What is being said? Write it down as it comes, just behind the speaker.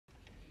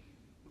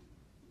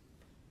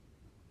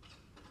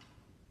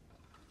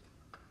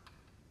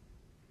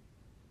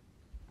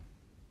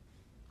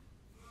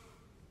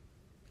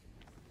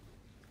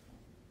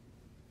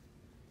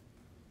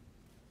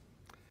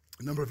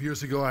A number of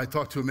years ago, I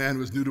talked to a man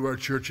who was new to our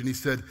church, and he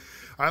said,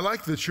 I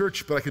like the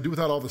church, but I could do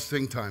without all the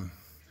sing time.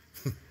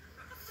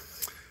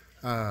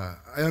 I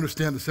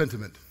understand the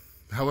sentiment.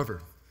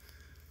 However,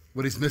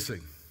 what he's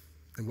missing,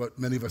 and what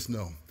many of us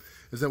know,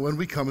 is that when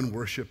we come and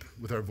worship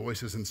with our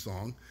voices and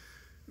song,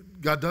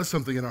 God does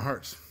something in our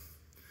hearts.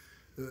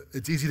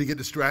 It's easy to get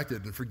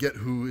distracted and forget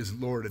who is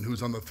Lord and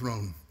who's on the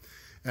throne.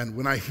 And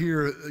when I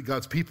hear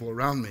God's people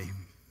around me,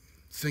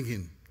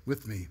 singing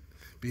with me,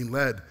 being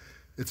led,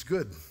 it's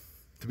good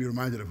to be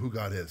reminded of who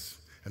God is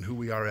and who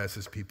we are as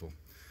his people.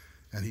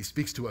 And he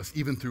speaks to us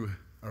even through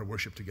our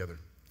worship together.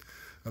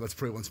 Now let's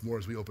pray once more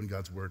as we open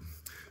God's word.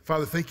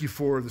 Father, thank you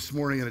for this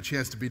morning and a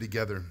chance to be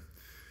together.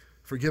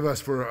 Forgive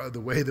us for the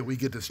way that we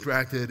get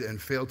distracted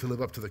and fail to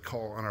live up to the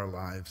call on our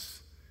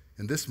lives.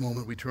 In this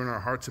moment, we turn our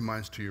hearts and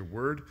minds to your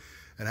word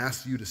and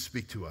ask you to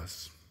speak to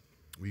us.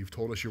 You've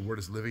told us your word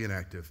is living and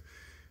active,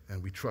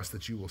 and we trust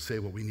that you will say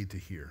what we need to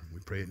hear. We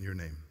pray it in your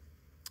name.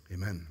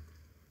 Amen.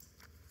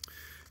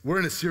 We're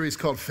in a series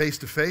called Face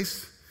to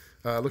Face,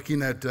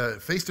 looking at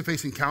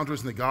face-to-face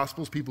encounters in the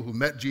Gospels, people who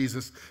met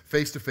Jesus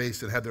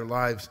face-to-face and had their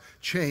lives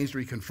changed, or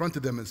he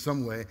confronted them in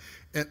some way,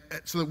 and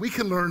so that we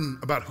can learn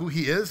about who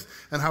he is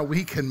and how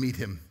we can meet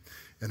him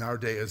in our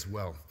day as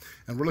well.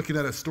 And we're looking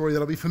at a story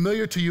that'll be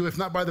familiar to you, if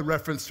not by the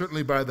reference,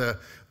 certainly by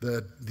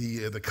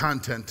the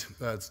content.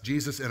 It's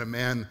Jesus and a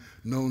man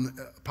known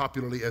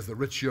popularly as the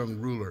rich young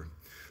ruler.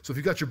 So if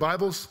you've got your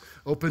Bibles,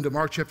 open to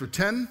Mark chapter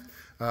 10.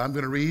 I'm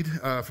going to read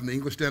from the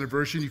English Standard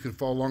Version. You can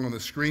follow along on the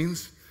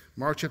screens.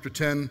 Mark chapter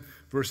 10,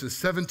 verses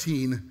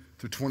 17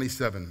 through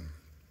 27.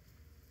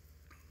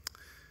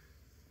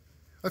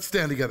 Let's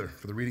stand together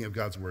for the reading of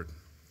God's word.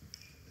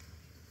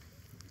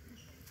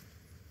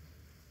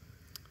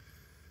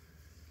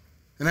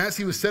 And as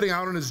he was setting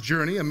out on his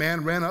journey, a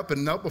man ran up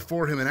and knelt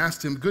before him and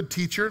asked him, "Good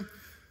teacher,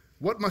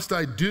 what must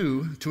I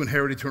do to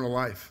inherit eternal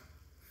life?"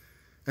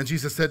 And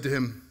Jesus said to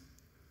him,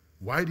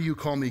 "Why do you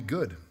call me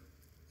good?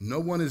 No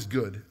one is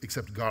good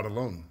except God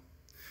alone.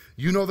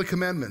 You know the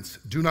commandments: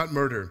 do not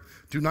murder,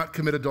 do not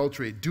commit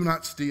adultery, do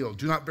not steal,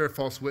 do not bear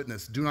false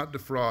witness, do not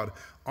defraud,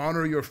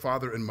 honor your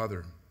father and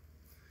mother."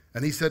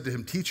 And he said to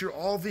him, "Teacher,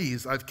 all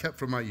these I've kept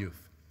from my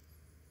youth."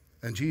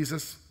 And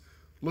Jesus,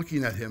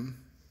 looking at him,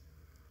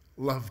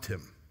 loved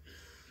him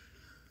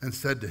and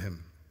said to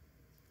him,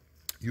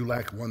 "You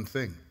lack one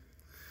thing.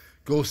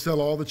 Go sell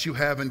all that you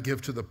have and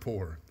give to the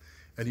poor,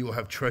 and you will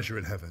have treasure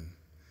in heaven.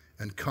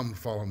 And come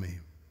follow me."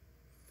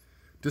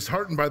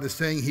 Disheartened by the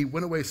saying, he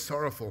went away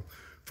sorrowful,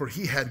 for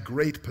he had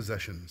great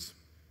possessions.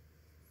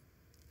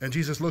 And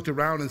Jesus looked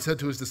around and said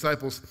to his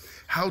disciples,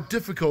 "How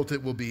difficult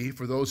it will be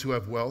for those who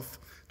have wealth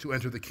to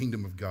enter the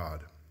kingdom of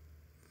God."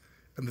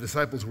 And the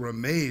disciples were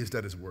amazed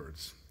at his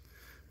words.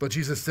 But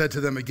Jesus said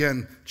to them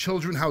again,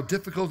 "Children, how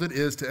difficult it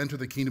is to enter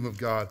the kingdom of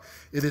God.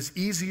 It is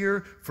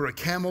easier for a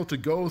camel to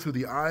go through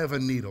the eye of a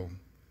needle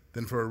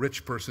than for a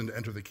rich person to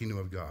enter the kingdom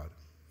of God."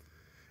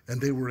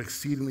 And they were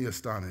exceedingly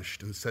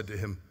astonished and said to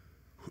him,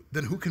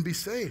 "Then who can be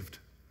saved?"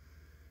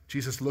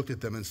 Jesus looked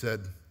at them and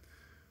said,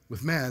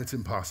 "With man it's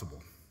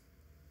impossible,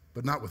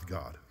 but not with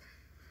God,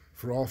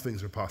 for all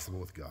things are possible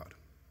with God."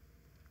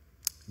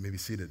 You may be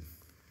seated.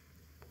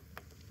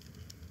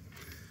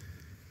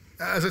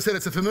 As I said,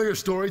 it's a familiar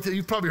story.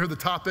 You've probably heard the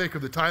topic or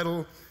the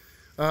title,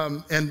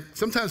 and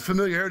sometimes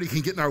familiarity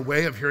can get in our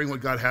way of hearing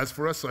what God has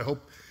for us, so I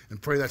hope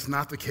and pray that's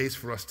not the case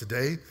for us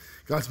today.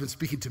 God's been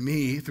speaking to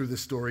me through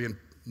this story in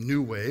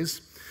new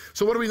ways.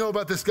 So what do we know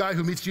about this guy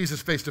who meets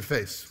Jesus face to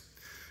face?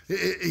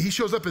 He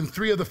shows up in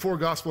 3 of the 4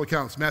 gospel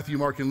accounts, Matthew,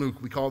 Mark, and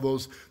Luke. We call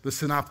those the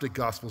synoptic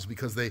gospels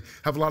because they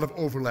have a lot of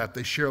overlap.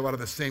 They share a lot of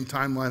the same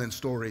timeline and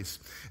stories.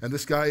 And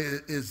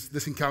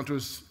this encounter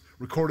is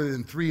recorded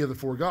in 3 of the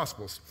 4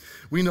 gospels.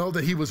 We know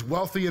that he was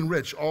wealthy and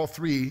rich. All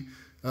 3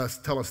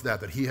 tell us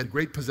that he had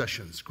great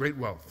possessions, great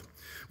wealth.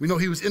 We know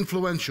he was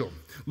influential.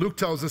 Luke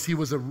tells us he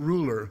was a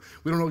ruler.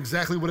 We don't know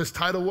exactly what his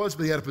title was,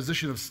 but he had a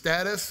position of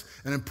status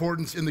and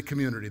importance in the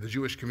community, the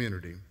Jewish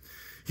community.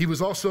 He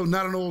was also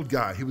not an old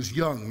guy. He was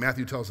young.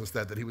 Matthew tells us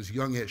that he was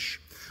youngish.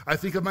 I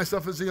think of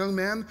myself as a young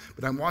man,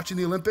 but I'm watching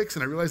the Olympics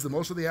and I realize that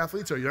most of the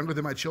athletes are younger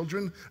than my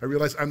children. I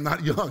realize I'm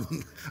not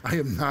young. I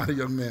am not a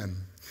young man.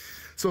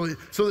 So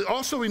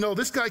also we know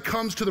this guy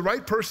comes to the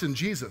right person,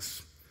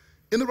 Jesus,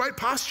 in the right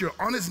posture,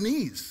 on his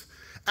knees,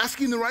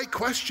 asking the right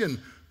question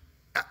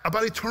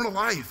about eternal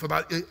life,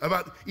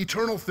 about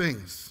eternal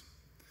things.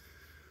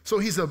 So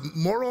he's a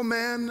moral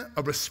man,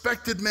 a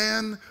respected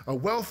man, a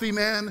wealthy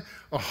man,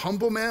 a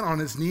humble man on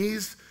his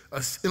knees,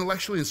 an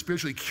intellectually and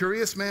spiritually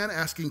curious man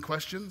asking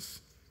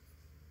questions.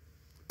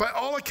 By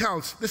all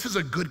accounts, this is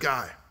a good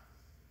guy.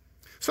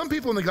 Some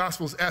people in the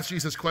Gospels ask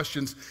Jesus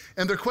questions,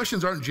 and their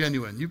questions aren't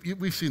genuine.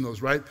 We've seen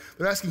those, right?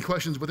 They're asking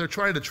questions, but they're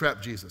trying to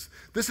trap Jesus.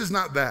 This is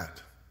not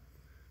that.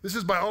 This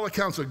is, by all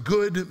accounts, a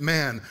good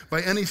man,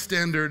 by any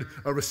standard,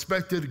 a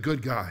respected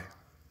good guy.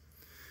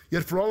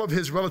 Yet for all of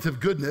his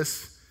relative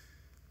goodness,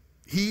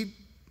 he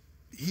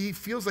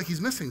feels like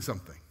he's missing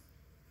something.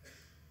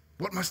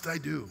 What must I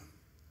do?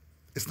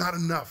 It's not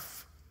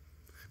enough.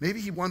 Maybe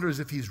he wonders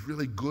if he's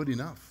really good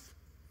enough.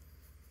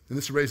 And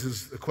this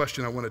raises a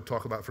question I want to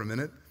talk about for a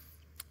minute.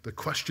 The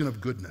question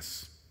of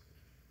goodness.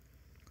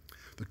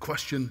 The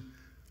question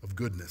of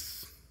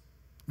goodness.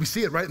 We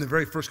see it right in the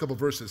very first couple of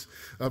verses,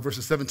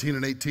 verses 17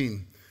 and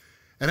 18.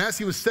 And as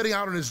he was setting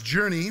out on his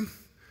journey,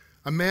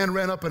 a man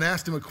ran up and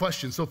asked him a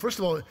question. So first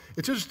of all,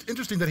 it's just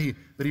interesting that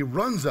he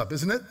runs up,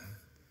 isn't it?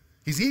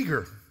 He's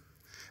eager.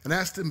 And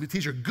asked him,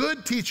 teacher,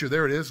 good teacher,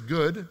 there it is,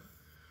 good.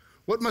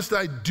 What must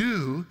I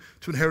do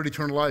to inherit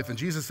eternal life? And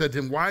Jesus said to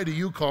him, why do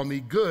you call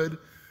me good?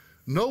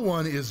 No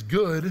one is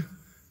good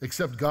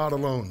except God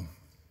alone.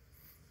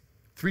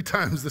 3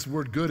 times this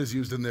word good is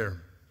used in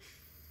there.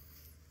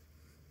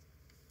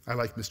 I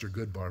like Mr.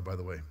 Goodbar, by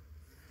the way.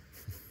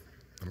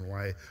 I don't know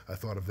why I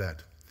thought of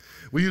that.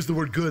 We use the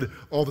word good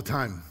all the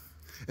time.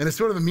 And it's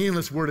sort of a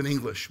meaningless word in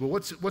English. Well,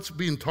 what's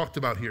being talked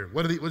about here?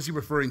 What is he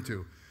referring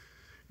to?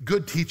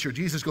 Good teacher.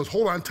 Jesus goes,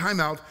 hold on, time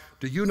out.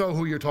 Do you know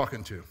who you're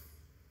talking to?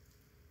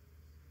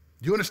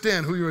 Do you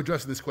understand who you're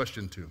addressing this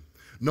question to?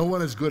 No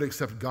one is good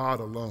except God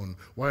alone.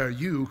 Why are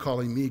you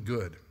calling me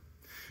good?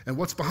 And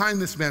what's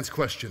behind this man's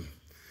question?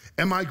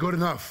 Am I good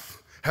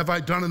enough? Have I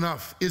done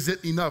enough? Is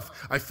it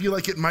enough? I feel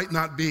like it might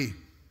not be.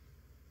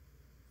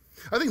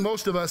 I think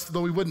most of us, though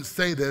we wouldn't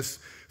say this,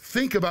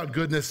 think about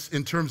goodness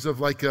in terms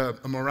of like a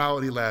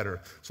morality ladder.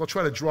 So I'll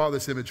try to draw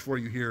this image for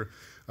you here.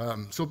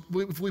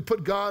 If we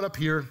put God up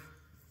here,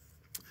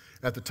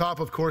 at the top,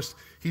 of course,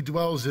 he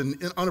dwells in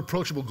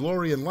unapproachable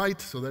glory and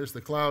light. So there's the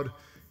cloud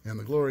and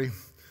the glory.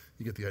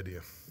 You get the idea.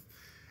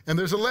 And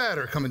there's a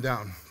ladder coming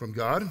down from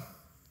God.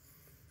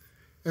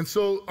 And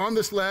so on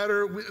this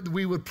ladder,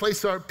 we would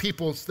place our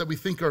peoples that we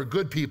think are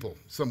good people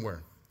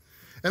somewhere.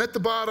 And at the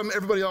bottom,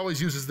 everybody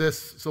always uses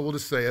this, so we'll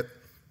just say it,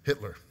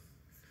 Hitler.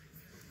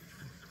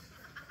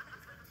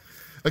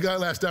 A guy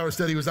last hour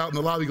said he was out in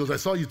the lobby, he goes, I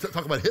saw you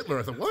talk about Hitler.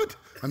 I thought, what?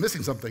 I'm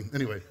missing something.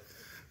 Anyway,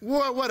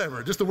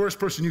 whatever, just the worst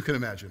person you can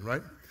imagine,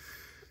 right?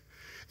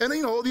 And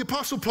you know, the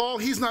Apostle Paul,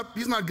 he's not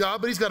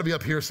God, but he's got to be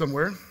up here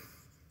somewhere.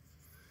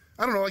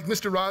 I don't know, like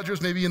Mr. Rogers,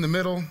 maybe in the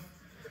middle.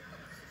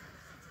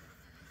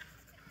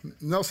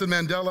 Nelson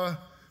Mandela,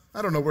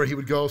 I don't know where he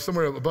would go,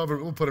 somewhere above,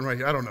 we'll put him right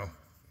here, I don't know.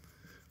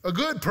 A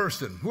good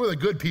person, who are the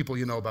good people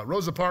you know about?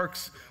 Rosa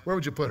Parks, where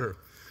would you put her?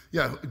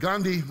 Yeah,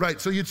 Gandhi, right.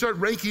 So you'd start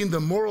ranking the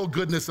moral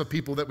goodness of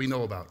people that we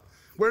know about.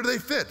 Where do they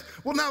fit?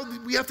 Well, now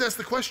we have to ask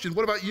the question,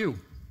 what about you?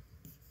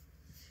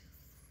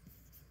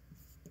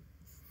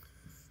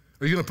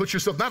 Are you going to put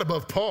yourself not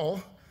above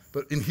Paul,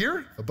 but in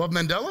here, above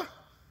Mandela?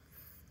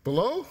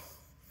 Below?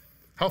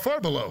 How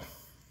far below?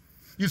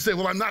 You'd say,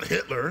 well, I'm not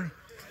Hitler.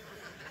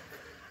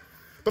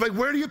 But like,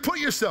 where do you put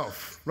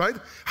yourself, right?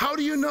 How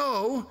do you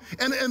know?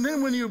 And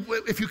then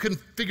if you can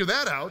figure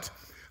that out,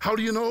 how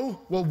do you know,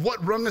 well,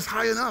 what rung is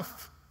high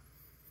enough?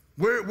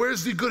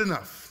 Where's the good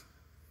enough?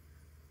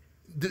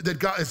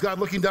 Is God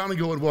looking down and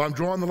going, well, I'm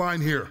drawing the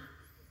line here?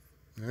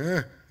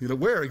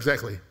 Where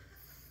exactly?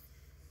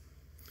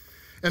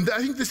 And I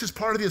think this is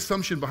part of the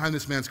assumption behind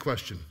this man's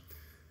question.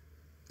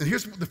 And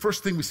here's the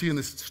first thing we see in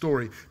this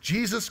story.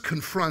 Jesus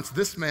confronts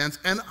this man's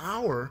and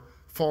our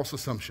false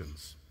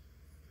assumptions.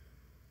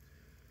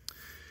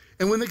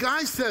 And when the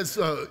guy says,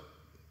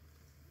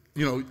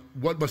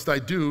 what must I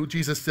do?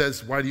 Jesus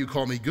says, why do you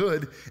call me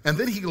good? And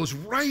then he goes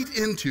right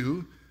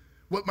into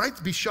what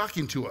might be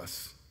shocking to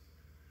us,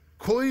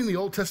 quoting the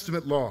Old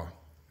Testament law.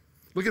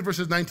 Look at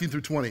verses 19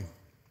 through 20.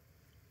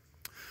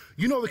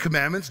 You know the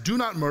commandments: do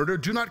not murder,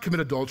 do not commit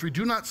adultery,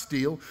 do not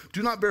steal,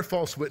 do not bear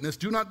false witness,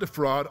 do not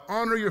defraud,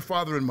 honor your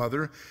father and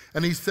mother.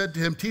 And he said to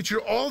him,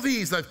 teacher, all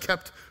these I've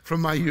kept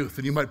from my youth.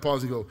 And you might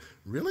pause and go,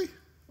 really?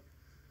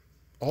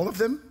 All of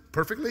them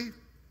perfectly?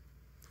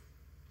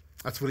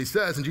 That's what he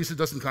says, and Jesus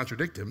doesn't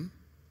contradict him.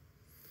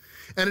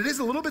 And it is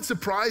a little bit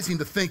surprising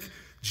to think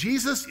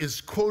Jesus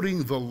is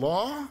quoting the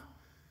law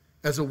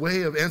as a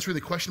way of answering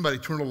the question about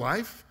eternal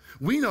life.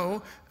 We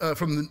know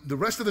from the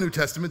rest of the New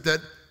Testament that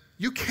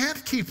you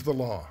can't keep the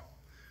law.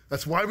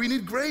 That's why we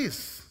need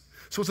grace.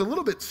 So it's a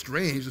little bit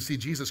strange to see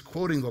Jesus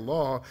quoting the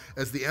law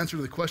as the answer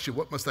to the question,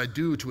 what must I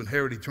do to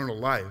inherit eternal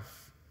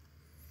life?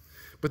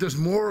 But there's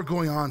more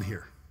going on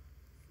here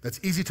that's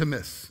easy to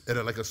miss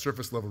at like a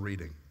surface level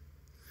reading.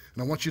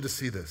 And I want you to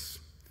see this.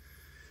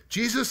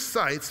 Jesus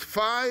cites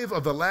 5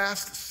 of the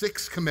last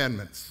 6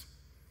 commandments.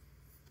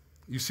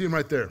 You see them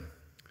right there.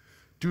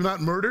 Do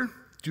not murder,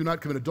 do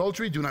not commit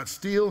adultery, do not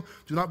steal,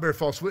 do not bear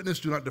false witness,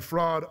 do not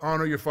defraud,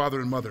 honor your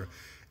father and mother.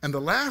 And the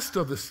last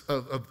of this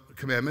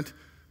commandment,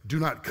 do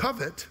not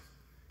covet,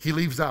 he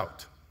leaves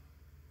out.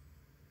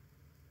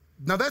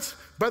 Now that's,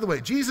 by the way,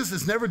 Jesus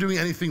is never doing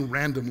anything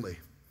randomly.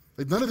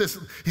 Like none of this,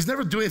 he's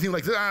never doing anything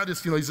like,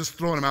 he's just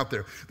throwing them out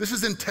there. This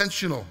is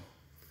intentional.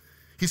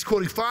 He's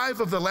quoting 5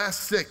 of the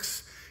last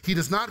 6. He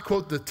does not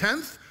quote the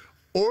 10th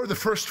or the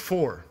first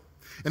 4.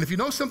 And if you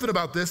know something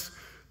about this,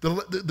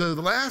 the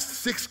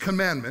last 6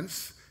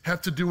 commandments have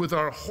to do with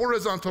our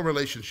horizontal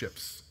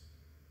relationships,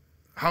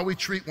 how we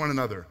treat one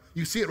another.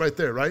 You see it right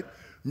there, right?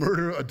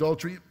 Murder,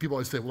 adultery. People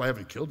always say, well, I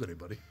haven't killed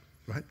anybody,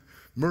 right?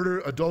 Murder,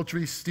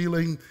 adultery,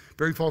 stealing,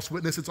 bearing false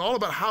witness. It's all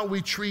about how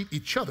we treat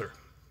each other.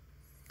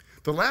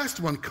 The last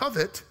one,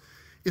 covet,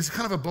 is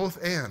kind of a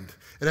both and.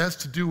 It has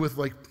to do with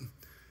like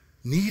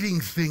needing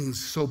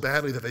things so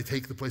badly that they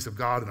take the place of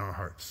God in our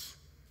hearts.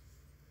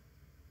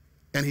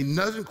 And he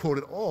doesn't quote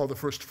at all the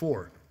first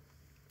four.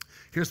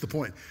 Here's the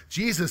point.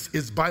 Jesus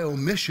is by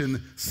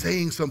omission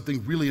saying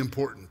something really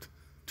important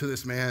to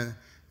this man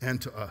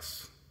and to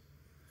us.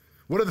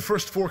 What do the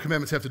first four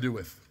commandments have to do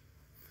with?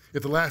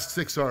 If the last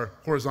six are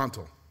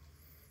horizontal,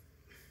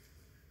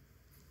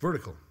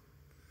 vertical.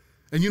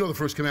 And you know the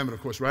first commandment,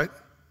 of course, right?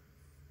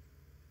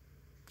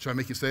 Should I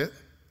make you say it?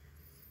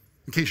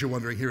 In case you're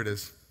wondering, here it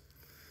is.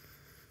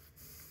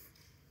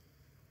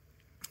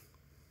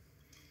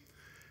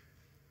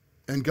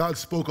 And God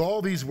spoke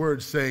all these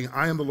words, saying,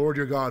 I am the Lord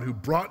your God, who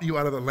brought you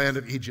out of the land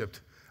of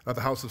Egypt, out of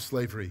the house of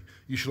slavery.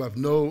 You shall have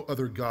no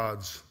other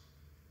gods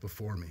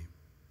before me.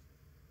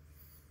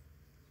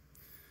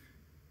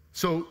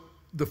 So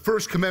the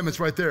first commandment's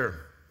right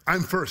there.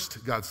 I'm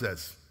first, God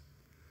says.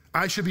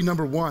 I should be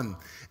number one.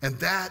 And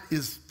that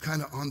is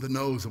kind of on the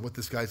nose of what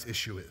this guy's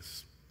issue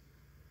is.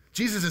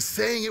 Jesus is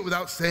saying it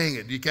without saying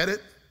it. Do you get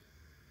it?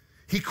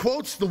 He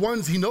quotes the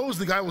ones he knows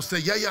the guy will say,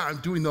 yeah, I'm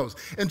doing those.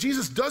 And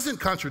Jesus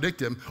doesn't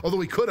contradict him, although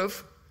he could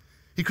have.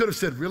 He could have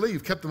said, really,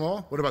 you've kept them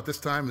all? What about this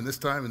time and this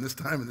time and this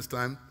time and this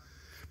time?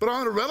 But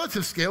on a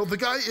relative scale, the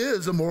guy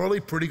is a morally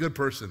pretty good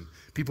person.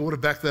 People would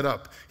have backed that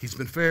up. He's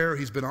been fair,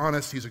 he's been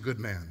honest, he's a good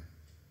man.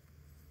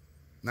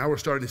 Now we're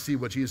starting to see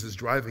what Jesus is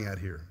driving at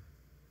here.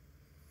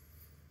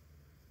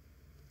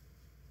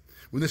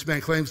 When this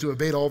man claims to have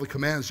obeyed all the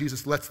commands,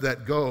 Jesus lets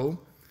that go.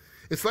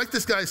 It's like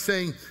this guy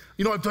saying,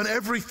 I've done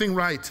everything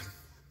right.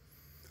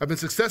 I've been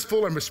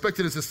successful, I'm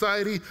respected in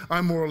society,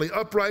 I'm morally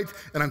upright,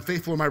 and I'm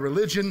faithful in my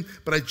religion,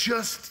 but I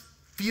just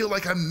feel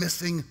like I'm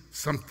missing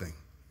something.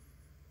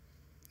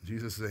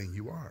 Jesus is saying,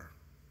 you are.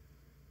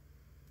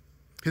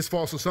 His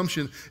false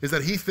assumption is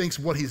that he thinks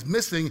what he's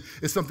missing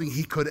is something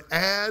he could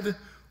add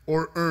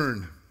or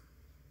earn.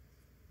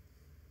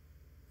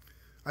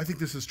 I think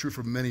this is true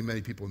for many,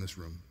 many people in this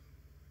room.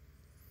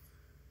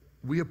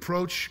 We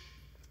approach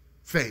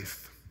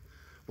faith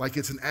like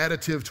it's an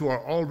additive to our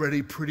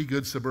already pretty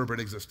good suburban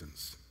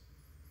existence.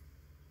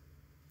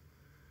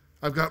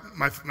 I've got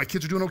my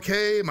kids are doing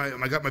okay,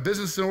 I got my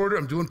business in order,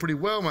 I'm doing pretty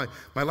well,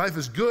 my life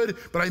is good,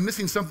 but I'm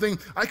missing something.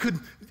 I could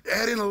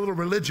add in a little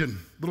religion,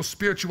 a little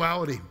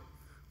spirituality, a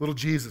little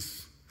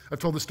Jesus. I've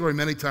told this story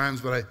many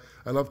times, but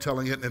I love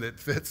telling it and it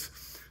fits.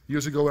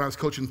 Years ago when I was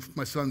coaching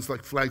my son's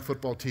flag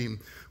football team,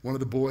 one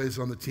of the boys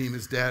on the team,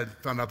 his dad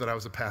found out that I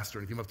was a pastor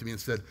and came up to me and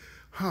said,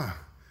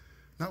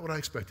 not what I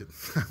expected.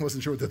 I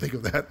wasn't sure what to think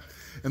of that.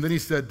 And then he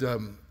said,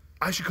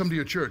 I should come to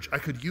your church. I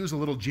could use a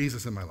little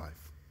Jesus in my life.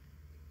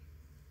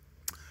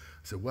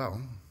 I said,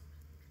 well,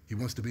 he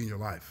wants to be in your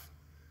life,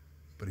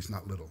 but he's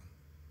not little.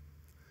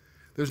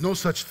 There's no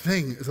such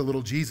thing as a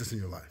little Jesus in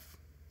your life.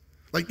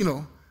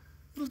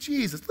 Little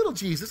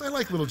Jesus. I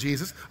like little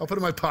Jesus. I'll put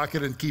him in my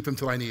pocket and keep him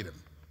till I need him.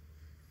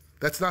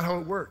 That's not how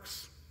it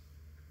works.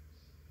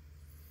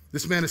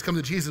 This man has come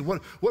to Jesus.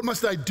 What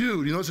must I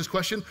do? You notice this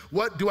question?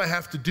 What do I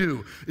have to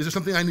do? Is there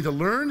something I need to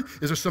learn?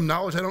 Is there some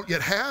knowledge I don't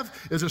yet have?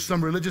 Is there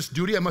some religious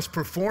duty I must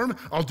perform?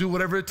 I'll do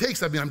whatever it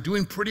takes. I'm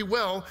doing pretty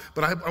well,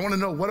 but I want to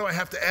know, what do I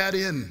have to add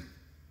in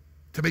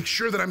to make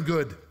sure that I'm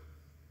good?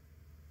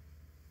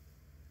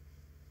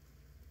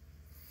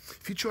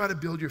 If you try to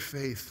build your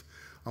faith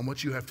on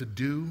what you have to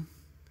do,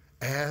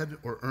 add,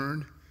 or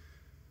earn,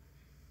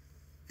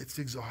 it's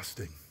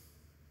exhausting.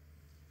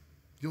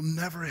 You'll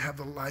never have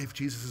the life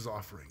Jesus is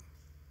offering.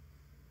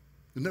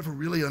 You'll never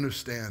really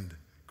understand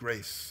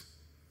grace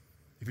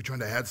if you're trying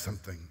to add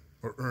something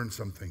or earn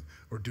something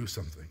or do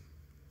something.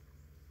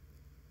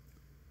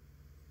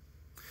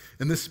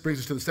 And this brings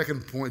us to the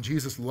second point.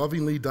 Jesus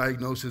lovingly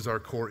diagnoses our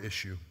core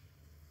issue.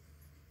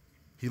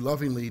 He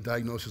lovingly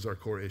diagnoses our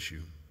core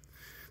issue.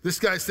 This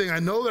guy's saying, I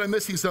know that I'm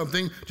missing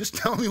something. Just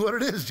tell me what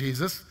it is,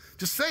 Jesus.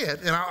 Just say it,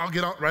 and I'll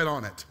get right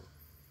on it.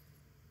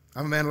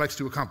 I'm a man who likes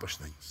to accomplish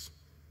things.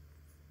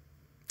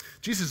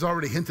 Jesus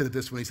already hinted at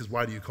this when he says,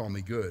 why do you call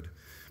me good?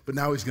 But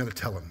now he's going to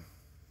tell him.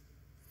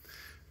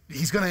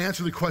 He's going to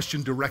answer the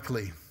question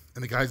directly,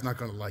 and the guy's not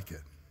going to like it.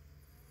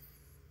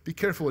 Be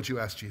careful what you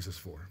ask Jesus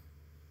for.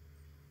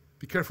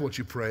 Be careful what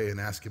you pray and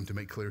ask him to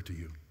make clear to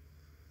you.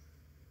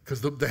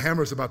 Because the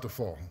hammer's about to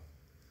fall,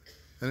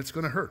 and it's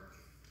going to hurt.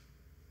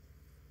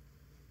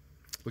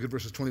 Look at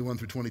verses 21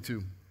 through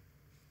 22.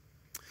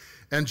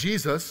 And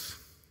Jesus,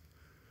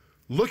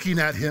 looking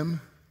at him,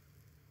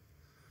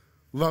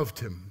 loved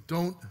him.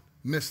 Don't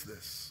miss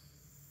this.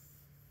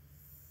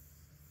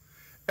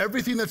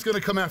 Everything that's going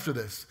to come after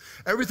this,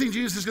 everything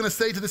Jesus is going to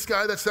say to this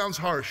guy that sounds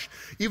harsh,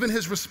 even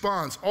his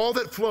response, all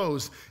that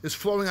flows is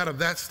flowing out of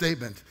that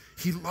statement.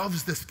 He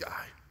loves this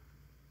guy.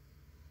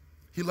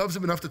 He loves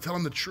him enough to tell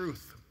him the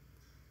truth,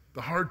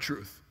 the hard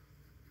truth.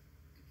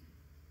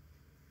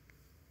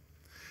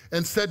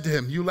 And said to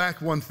him, you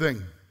lack one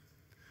thing.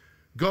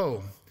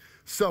 Go,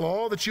 sell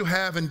all that you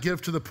have and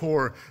give to the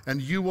poor,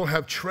 and you will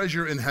have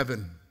treasure in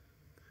heaven.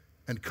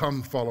 And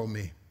come follow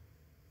me.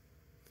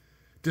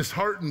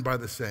 Disheartened by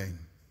the saying,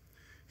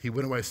 he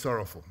went away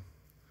sorrowful,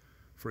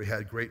 for he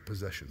had great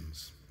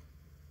possessions.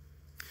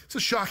 It's a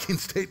shocking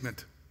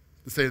statement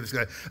to say to this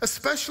guy,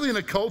 especially in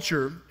a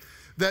culture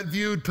that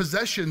viewed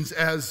possessions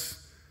as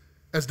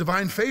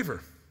divine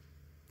favor.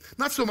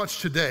 Not so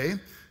much today,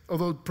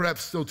 although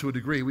perhaps still to a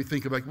degree. We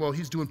think of like, well,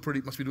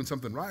 must be doing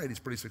something right. He's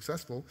pretty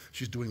successful.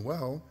 She's doing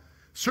well.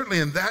 Certainly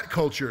in that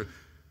culture,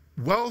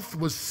 wealth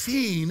was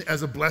seen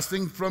as a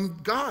blessing from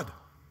God.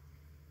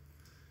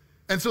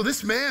 And so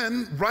this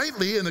man,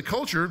 rightly in the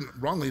culture,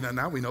 wrongly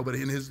now we know, but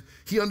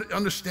he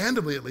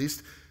understandably at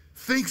least,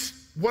 thinks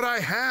what I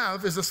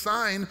have is a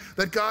sign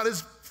that God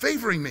is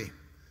favoring me.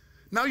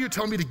 Now you're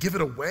telling me to give it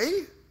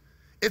away?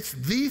 It's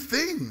the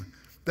thing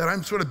that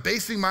I'm sort of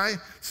basing my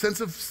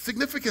sense of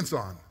significance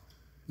on.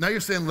 Now you're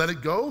saying let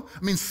it go?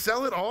 I mean,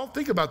 sell it all?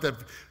 Think about that.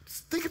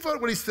 Think about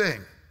what he's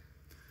saying.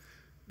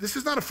 This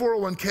is not a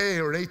 401k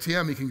or an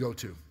ATM he can go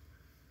to.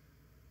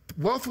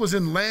 Wealth was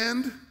in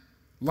land,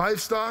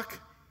 livestock,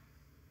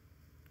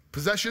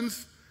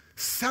 possessions.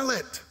 Sell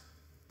it.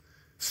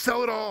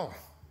 Sell it all.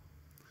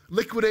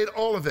 Liquidate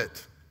all of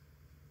it.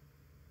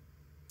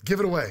 Give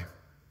it away.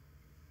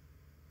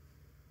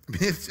 I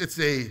mean, it's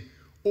a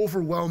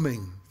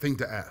overwhelming thing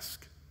to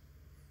ask.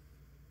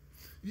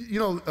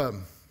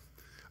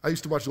 I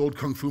used to watch old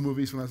kung fu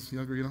movies when I was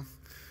younger, And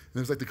it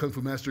was like the kung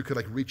fu master could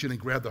like reach in and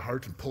grab the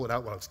heart and pull it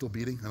out while it's still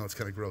beating. I know it's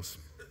kind of gross.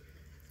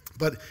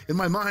 But in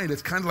my mind,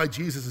 it's kind of like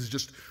Jesus has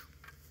just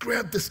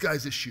grabbed this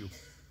guy's issue,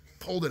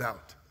 pulled it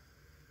out,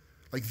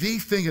 like the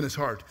thing in his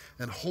heart,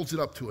 and holds it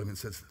up to him and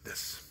says,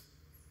 this,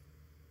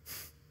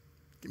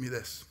 give me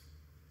this.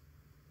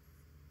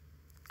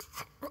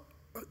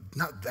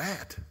 Not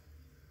that.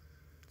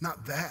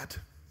 Not that.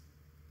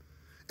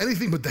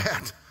 Anything but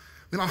that.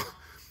 I mean,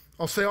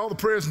 I'll say all the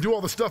prayers and do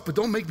all the stuff, but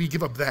don't make me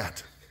give up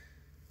that.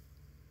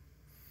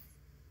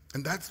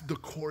 And that's the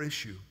core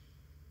issue.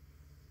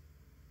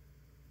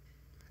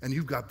 And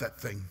you've got that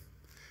thing,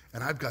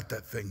 and I've got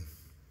that thing.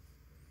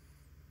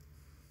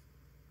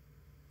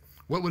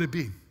 What would it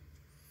be?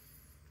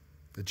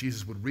 That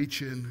Jesus would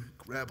reach in,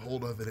 grab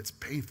hold of it, it's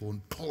painful,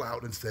 and pull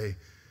out and say,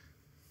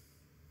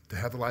 to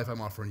have the life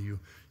I'm offering you,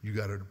 you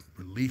got to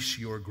release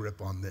your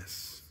grip on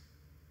this.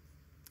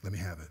 Let me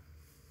have it.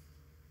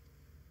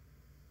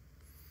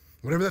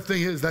 Whatever that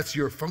thing is, that's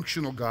your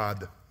functional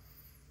God.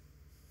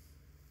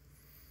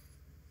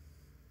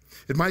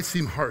 It might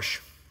seem harsh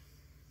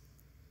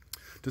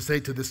to say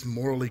to this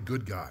morally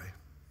good guy,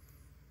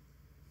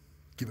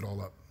 give it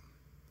all up.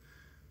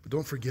 But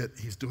don't forget,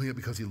 he's doing it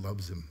because he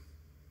loves him.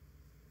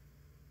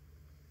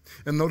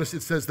 And notice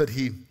it says that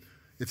he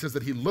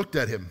looked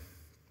at him.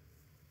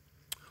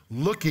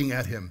 Looking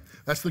at him.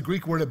 That's the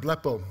Greek word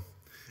eblepo.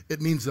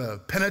 It means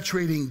a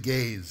penetrating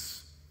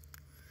gaze.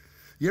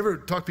 You ever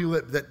talk to people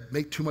that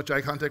make too much eye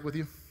contact with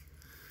you?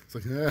 It's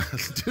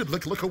like, dude,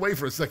 look away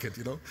for a second,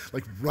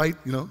 Like right,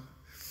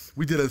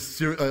 We did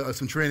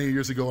some training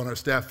years ago on our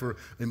staff for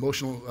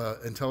emotional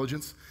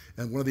intelligence,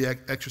 and one of the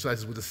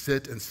exercises was to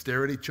sit and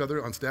stare at each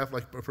other on staff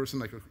like a person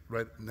like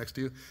right next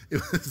to you.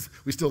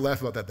 We still laugh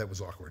about that. That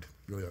was awkward,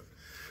 really.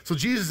 So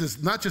Jesus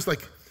is not just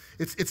like,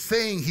 it's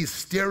saying he's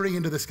staring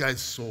into this guy's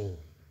soul.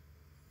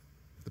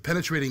 The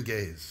penetrating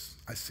gaze.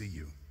 I see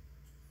you.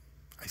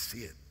 I see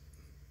it.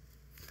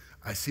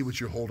 I see what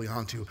you're holding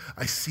on to.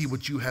 I see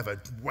what you have a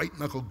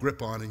white-knuckle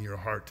grip on in your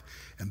heart,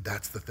 and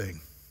that's the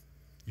thing.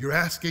 You're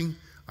asking,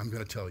 I'm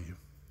going to tell you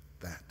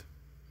that.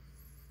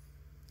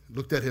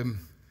 Looked at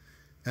him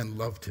and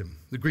loved him.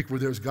 The Greek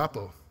word there is agape,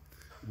 where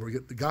we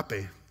get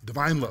agape,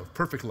 divine love,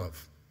 perfect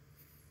love.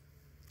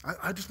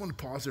 I just want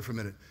to pause there for a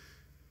minute.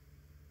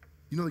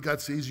 You know that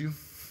God sees you?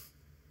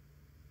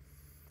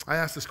 I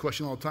ask this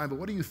question all the time, but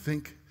what do you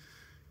think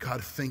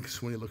God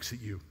thinks when he looks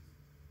at you?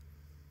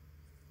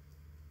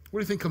 What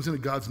do you think comes into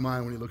God's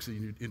mind when he looks at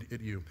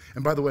you?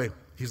 And by the way,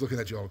 he's looking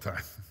at you all the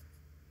time.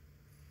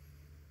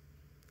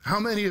 How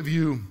many of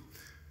you,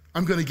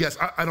 I'm going to guess,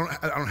 I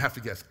don't have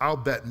to guess, I'll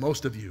bet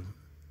most of you,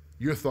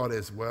 your thought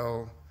is,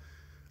 well,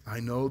 I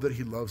know that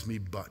he loves me,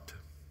 but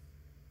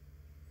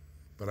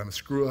I'm a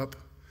screw up,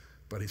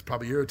 but he's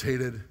probably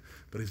irritated,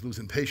 but he's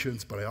losing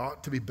patience, but I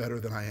ought to be better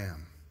than I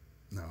am.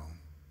 No,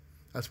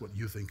 that's what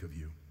you think of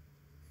you.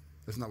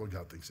 That's not what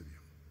God thinks of you.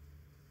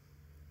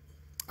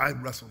 I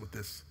wrestled with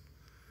this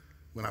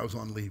when I was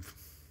on leave.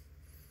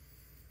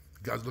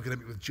 God's looking at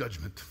me with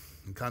judgment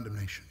and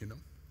condemnation,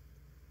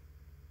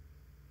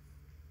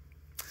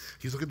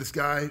 He's looking at this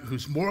guy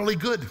who's morally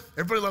good.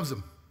 Everybody loves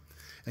him.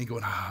 And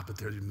going, but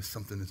there's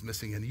something that's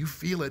missing. And you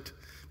feel it,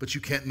 but you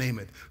can't name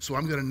it. So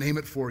I'm going to name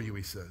it for you,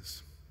 he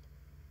says.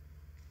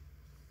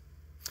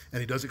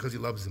 And he does it because he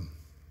loves him.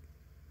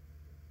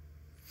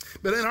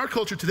 But in our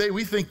culture today,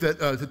 we think that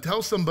to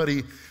tell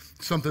somebody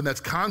something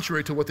that's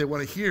contrary to what they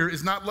want to hear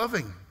is not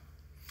loving.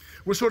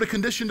 We're sort of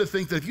conditioned to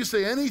think that if you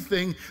say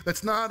anything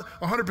that's not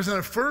 100%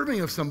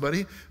 affirming of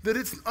somebody, that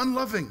it's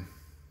unloving.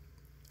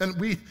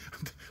 And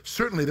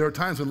certainly there are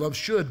times when love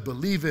should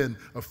believe in,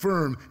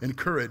 affirm,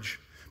 encourage.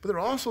 But there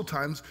are also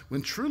times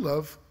when true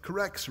love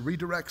corrects,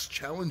 redirects,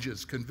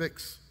 challenges,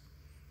 convicts,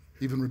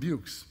 even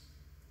rebukes.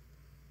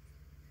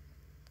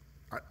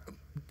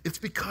 It's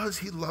because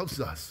he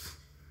loves us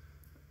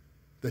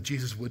that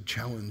Jesus would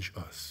challenge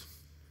us.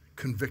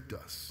 convict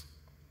us,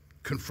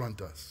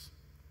 confront us.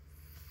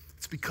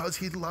 It's because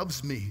he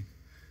loves me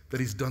that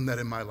he's done that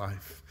in my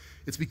life.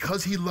 It's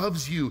because he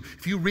loves you.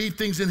 If you read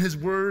things in his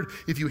word,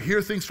 if you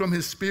hear things from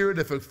his spirit,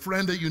 if a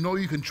friend that you know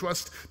you can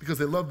trust because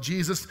they love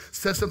Jesus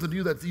says something to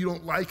you that you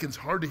don't like and it's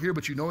hard to hear,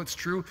 but you know it's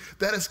true,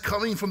 that is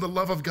coming from the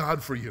love of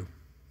God for you.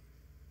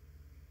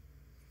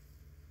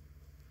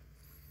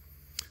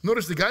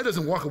 Notice the guy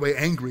doesn't walk away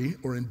angry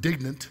or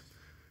indignant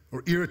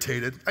or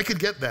irritated. I could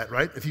get that,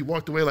 right? If he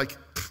walked away like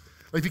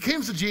if he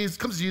comes to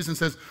Jesus and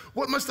says,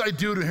 what must I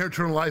do to inherit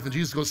eternal life? And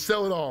Jesus goes,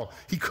 sell it all.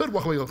 He could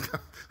walk away and go,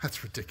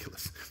 that's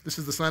ridiculous. This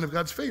is the sign of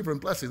God's favor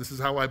and blessing. This is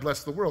how I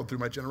bless the world, through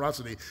my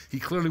generosity. He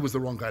clearly was the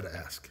wrong guy to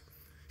ask.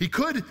 He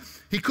could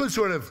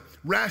sort of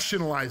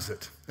rationalize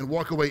it and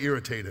walk away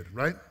irritated,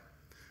 right?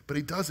 But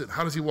he doesn't.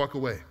 How does he walk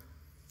away?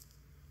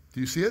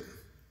 Do you see it?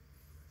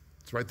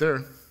 It's right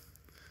there.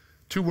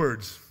 2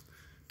 words,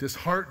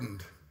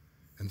 disheartened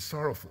and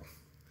sorrowful.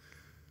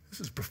 This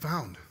is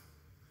profound.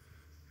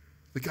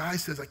 The guy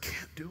says, I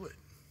can't do it.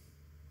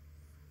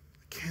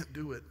 I can't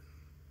do it.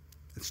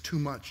 It's too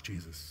much,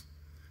 Jesus.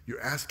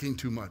 You're asking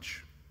too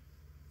much.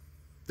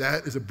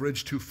 That is a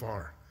bridge too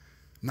far.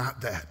 Not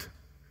that.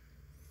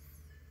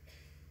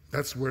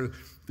 That's where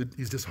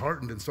he's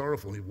disheartened and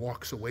sorrowful, and he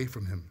walks away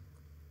from him.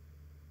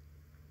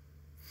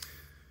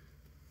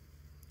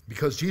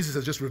 Because Jesus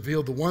has just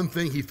revealed the one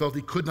thing he felt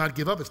he could not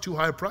give up. It's too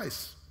high a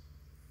price.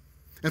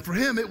 And for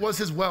him, it was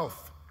his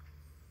wealth.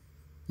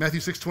 Matthew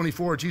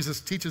 6:24,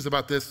 Jesus teaches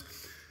about this.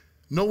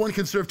 No one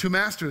can serve 2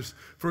 masters,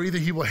 for either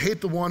he will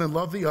hate the one and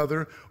love the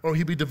other, or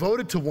he'll be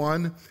devoted to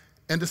one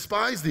and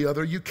despise the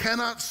other. You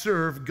cannot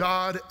serve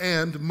God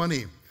and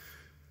money.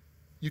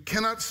 You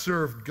cannot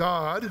serve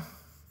God,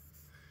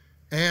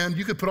 and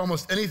you could put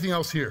almost anything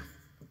else here.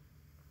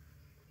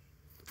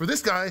 For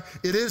this guy,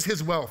 it is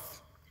his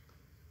wealth.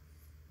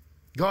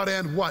 God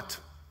and what?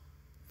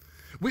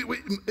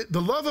 The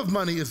love of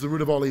money is the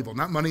root of all evil,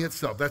 not money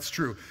itself. That's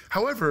true.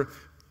 However,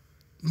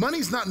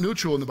 money's not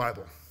neutral in the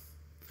Bible.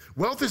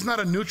 Wealth is not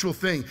a neutral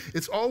thing.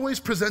 It's always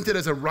presented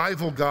as a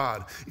rival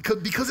God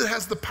because it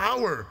has the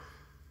power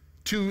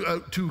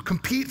to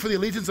compete for the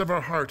allegiance of our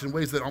heart in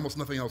ways that almost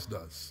nothing else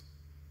does.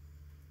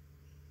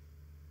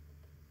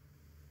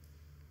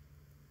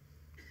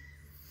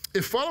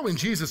 If following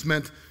Jesus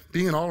meant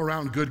being an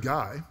all-around good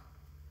guy,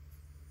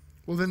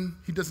 well, then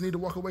he doesn't need to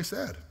walk away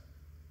sad.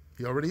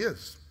 He already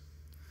is.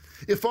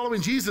 If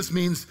following Jesus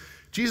means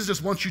Jesus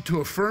just wants you to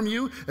affirm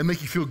you and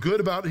make you feel good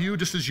about you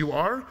just as you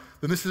are,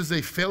 then this is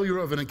a failure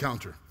of an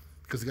encounter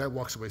because the guy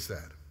walks away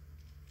sad.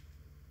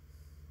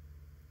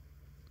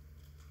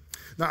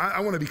 Now, I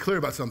want to be clear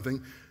about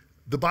something.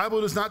 The Bible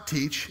does not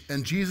teach,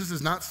 and Jesus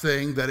is not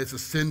saying that it's a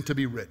sin to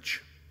be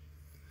rich.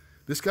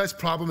 This guy's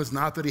problem is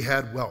not that he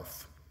had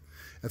wealth.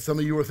 And some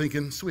of you are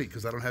thinking, sweet,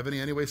 because I don't have any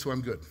anyway, so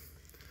I'm good.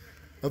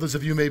 Others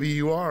of you, maybe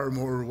you are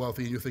more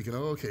wealthy, and you're thinking,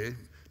 oh, okay.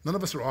 None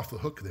of us are off the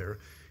hook there.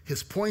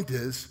 His point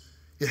is,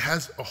 it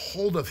has a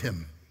hold of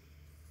him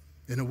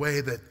in a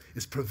way that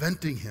is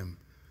preventing him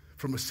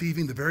from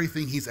receiving the very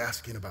thing he's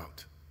asking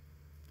about,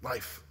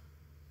 life.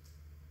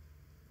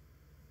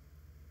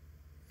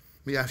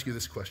 Let me ask you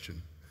this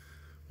question.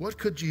 What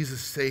could Jesus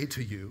say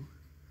to you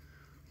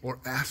or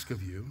ask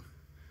of you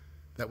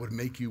that would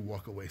make you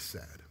walk away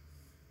sad?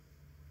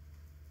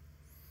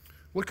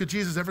 What could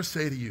Jesus ever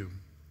say to you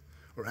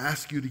or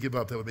ask you to give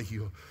up that would make you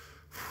go,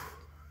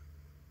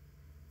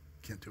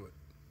 can't do it,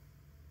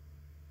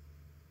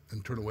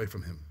 and turn away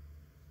from him?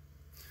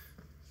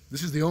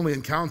 This is the only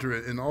encounter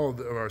in all of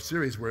our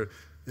series where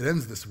it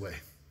ends this way.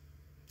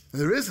 And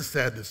there is a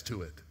sadness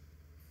to it,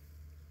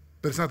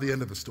 but it's not the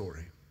end of the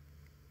story.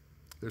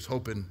 There's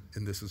hope in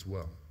this as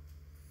well.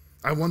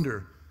 I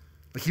wonder,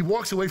 like he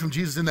walks away from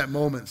Jesus in that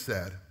moment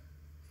sad,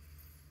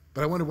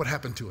 but I wonder what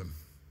happened to him.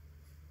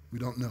 We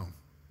don't know.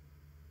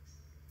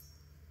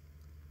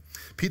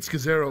 Pete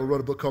Scazzaro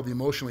wrote a book called The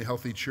Emotionally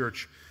Healthy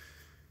Church.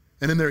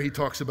 And in there he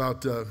talks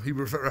about, he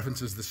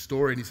references this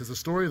story, and he says, the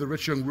story of the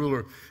rich young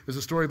ruler is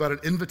a story about an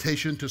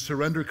invitation to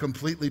surrender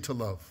completely to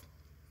love,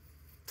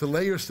 to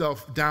lay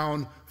yourself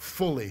down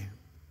fully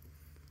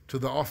to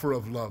the offer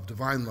of love,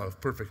 divine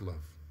love, perfect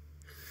love.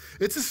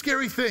 It's a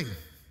scary thing.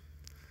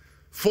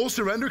 Full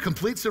surrender,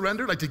 complete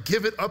surrender, like to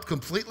give it up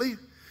completely.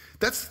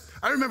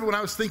 I remember when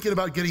I was thinking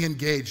about getting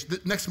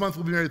engaged. Next month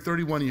we'll be married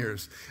 31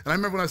 years. And I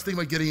remember when I was thinking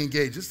about getting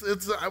engaged,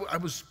 I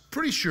was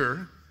pretty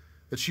sure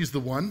that she's the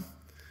one.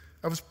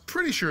 I was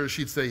pretty sure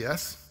she'd say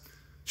yes.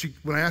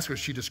 When I asked her,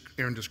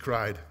 Erin just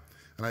cried.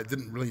 And I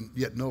didn't really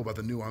yet know about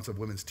the nuance of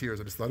women's tears.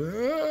 I just thought,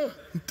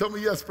 tell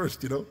me yes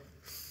first, you know.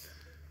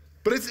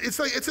 But it's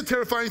a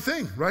terrifying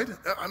thing, right?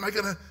 I'm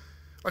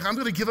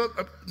gonna give up,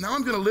 now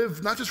I'm gonna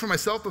live not just for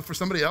myself, but for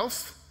somebody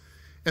else.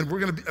 And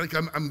we're gonna be, like,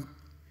 I'm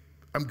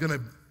gonna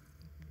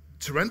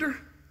surrender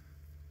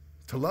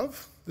to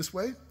love this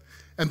way.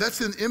 And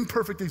that's an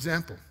imperfect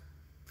example.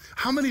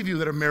 How many of you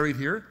that are married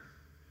here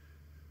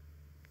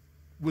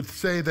would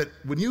say that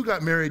when you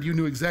got married, you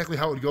knew exactly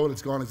how it would go and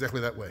it's gone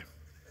exactly that way?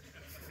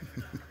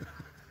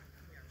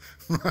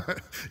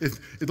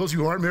 If those of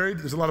you who aren't married,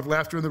 there's a lot of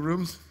laughter in the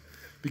rooms.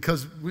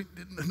 because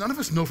none of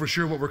us know for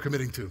sure what we're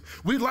committing to.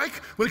 We like,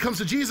 when it comes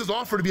to Jesus'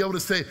 offer, to be able to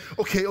say,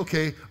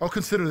 okay, I'll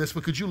consider this,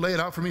 but could you lay it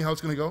out for me how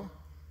it's going to go?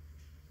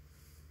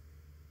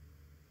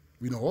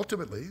 We know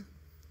ultimately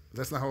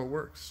that's not how it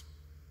works.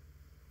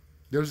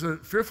 There's a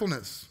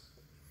fearfulness.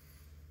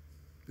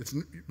 It's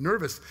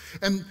nervous.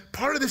 And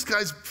part of this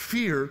guy's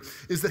fear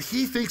is that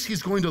he thinks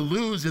he's going to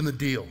lose in the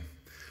deal.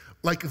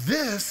 Like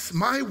this,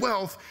 my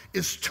wealth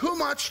is too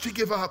much to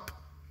give up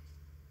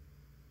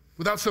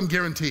without some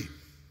guarantee.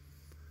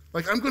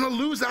 Like I'm going to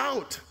lose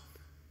out,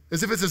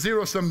 as if it's a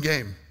zero-sum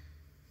game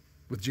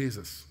with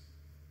Jesus.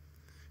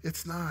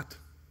 It's not.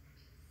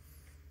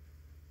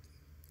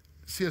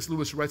 C.S.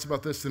 Lewis writes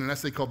about this in an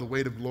essay called The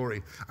Weight of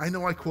Glory. I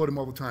know I quote him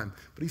all the time,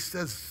 but he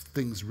says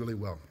things really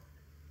well.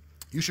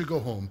 You should go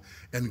home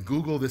and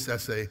Google this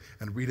essay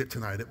and read it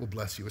tonight. It will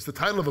bless you. It's the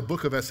title of a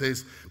book of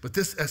essays, but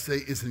this essay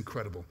is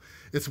incredible.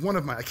 It's one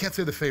of my, I can't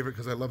say the favorite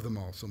because I love them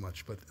all so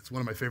much, but it's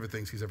one of my favorite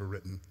things he's ever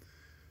written.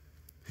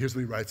 Here's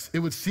what he writes. It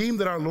would seem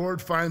that our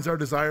Lord finds our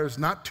desires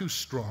not too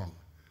strong,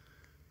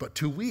 but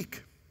too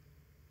weak.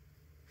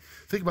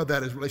 Think about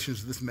that as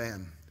relations to this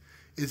man.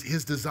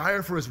 His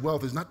desire for his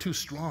wealth is not too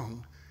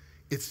strong.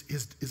 It's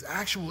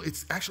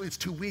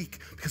too weak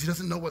because he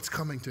doesn't know what's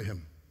coming to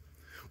him.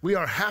 We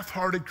are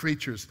half-hearted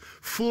creatures,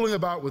 fooling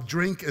about with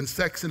drink and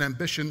sex and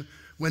ambition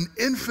when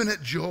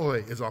infinite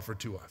joy is offered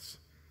to us.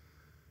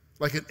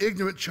 Like an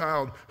ignorant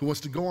child who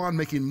wants to go on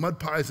making mud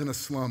pies in a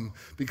slum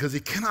because he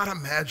cannot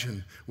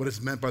imagine what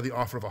is meant by the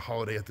offer of a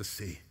holiday at the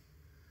sea.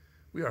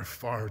 We are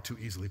far too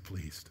easily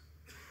pleased.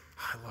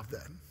 I love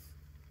that.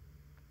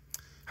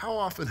 How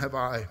often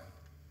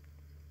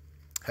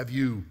have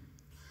you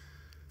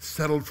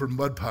settled for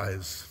mud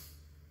pies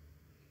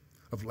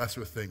of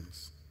lesser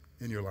things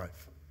in your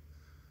life?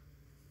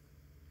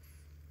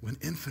 When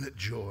infinite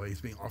joy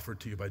is being offered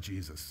to you by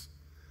Jesus.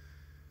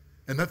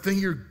 And that thing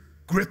you're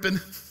gripping,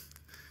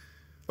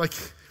 like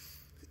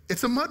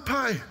it's a mud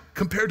pie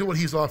compared to what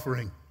he's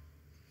offering.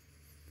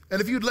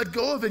 And if you'd let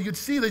go of it, you'd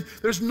see that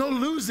there's no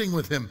losing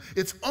with him.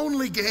 It's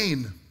only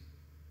gain.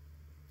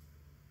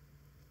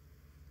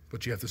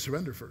 But you have to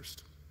surrender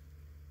first.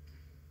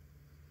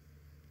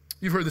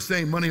 You've heard the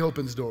saying, money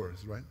opens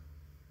doors, right?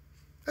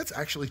 That's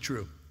actually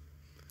true.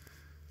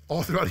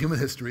 All throughout human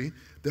history,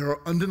 there are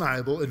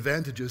undeniable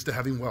advantages to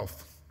having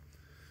wealth.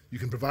 You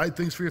can provide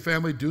things for your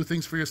family, do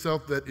things for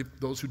yourself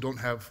that those who don't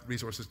have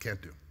resources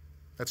can't do.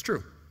 That's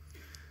true.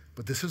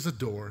 But this is a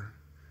door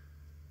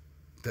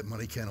that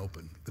money can't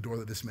open, the door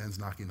that this man's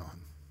knocking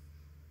on.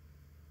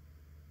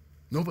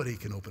 Nobody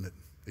can open it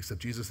except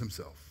Jesus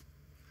himself.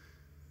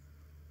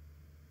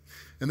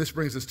 And this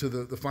brings us to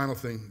the final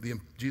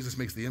thing. Jesus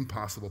makes the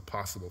impossible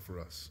possible for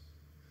us.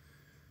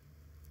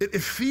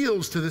 It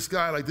feels to this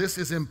guy like this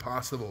is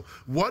impossible.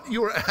 What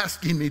you're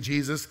asking me,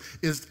 Jesus,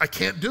 is I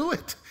can't do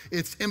it.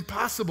 It's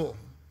impossible.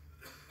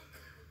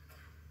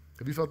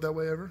 Have you felt that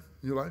way ever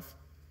in your life?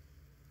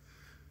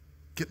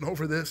 Getting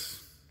over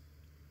this?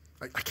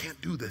 I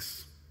can't do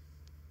this.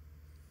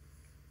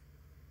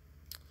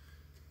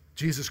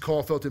 Jesus'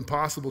 call felt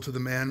impossible to the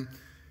man.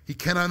 He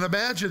cannot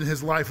imagine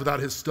his life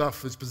without his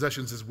stuff, his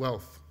possessions, his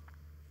wealth.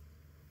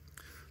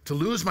 To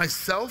lose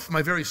myself,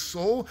 my very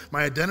soul,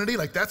 my identity,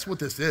 like that's what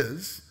this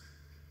is.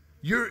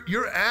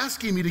 You're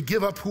asking me to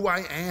give up who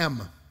I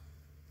am.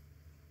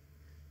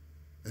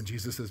 And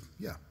Jesus says,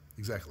 yeah,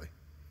 exactly.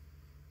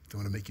 I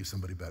want to make you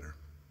somebody better,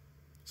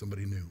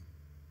 somebody new.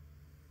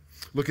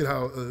 Look at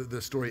how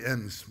the story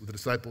ends with the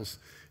disciples'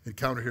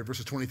 encounter here,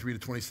 verses 23 to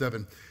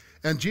 27.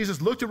 And Jesus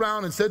looked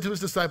around and said to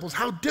his disciples,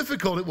 how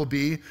difficult it will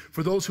be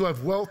for those who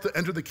have wealth to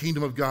enter the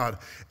kingdom of God.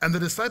 And the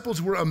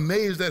disciples were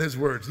amazed at his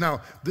words.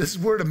 Now, this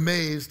word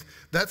amazed,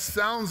 that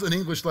sounds in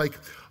English like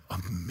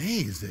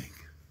amazing.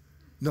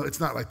 No,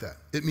 it's not like that.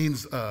 It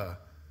means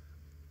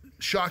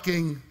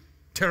shocking,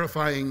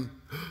 terrifying.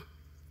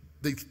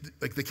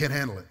 They can't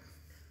handle it.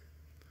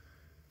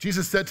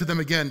 Jesus said to them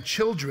again,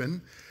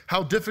 children,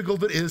 how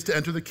difficult it is to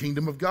enter the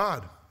kingdom of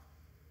God.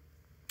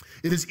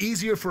 It is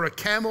easier for a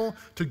camel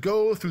to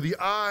go through the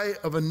eye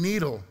of a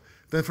needle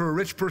than for a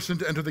rich person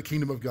to enter the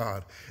kingdom of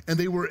God. And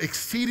they were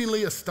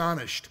exceedingly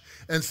astonished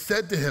and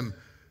said to him,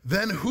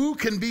 then who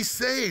can be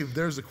saved?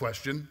 There's a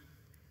question.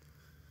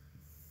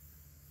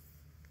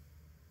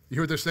 You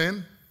hear what they're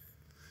saying?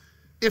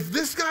 If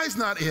this guy's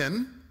not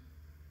in,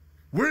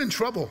 we're in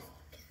trouble.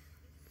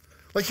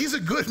 Like he's a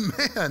good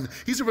man.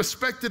 He's a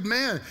respected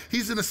man.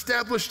 He's an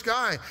established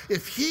guy.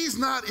 If he's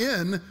not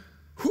in,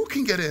 who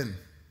can get in?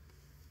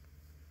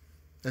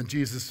 And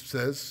Jesus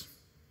says,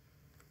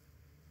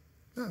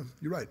 yeah,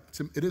 you're right.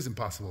 It is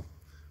impossible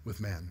with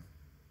man.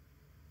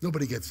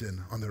 Nobody gets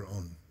in on their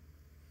own.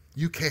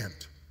 You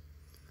can't,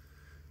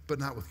 but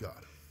not with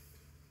God.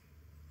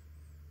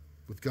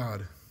 With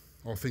God,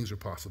 all things are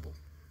possible.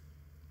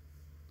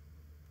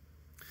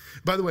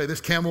 By the way,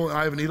 this camel and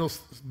eye of a needle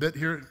bit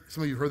here,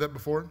 some of you have heard that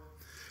before.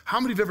 How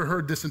many of you have ever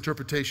heard this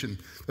interpretation,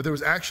 that there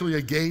was actually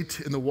a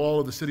gate in the wall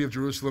of the city of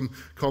Jerusalem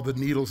called the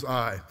Needle's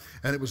Eye,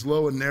 and it was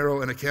low and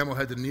narrow, and a camel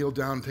had to kneel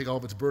down and take all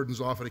of its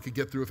burdens off, and it could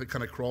get through if it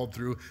kind of crawled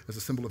through as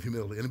a symbol of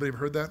humility? Anybody ever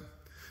heard that?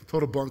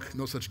 Total bunk,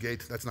 no such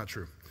gate. That's not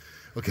true.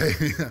 Okay?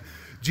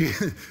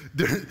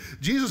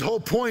 Jesus' whole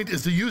point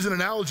is to use an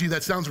analogy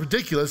that sounds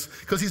ridiculous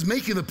because he's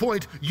making the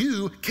point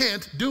you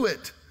can't do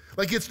it.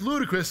 Like it's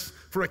ludicrous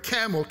for a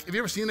camel. Have you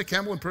ever seen a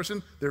camel in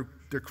person? They're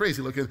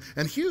crazy looking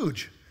and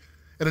huge.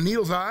 And a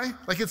needle's eye,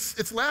 like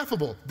it's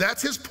laughable.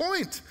 That's his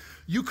point.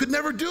 You could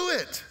never do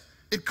it.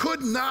 It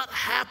could not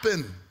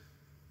happen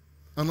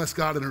unless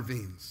God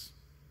intervenes.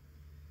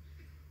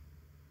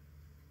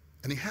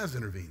 And he has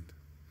intervened.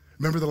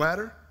 Remember the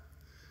ladder?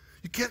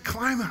 You can't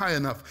climb high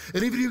enough.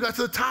 And even if you got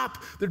to the top,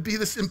 there'd be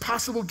this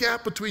impossible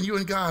gap between you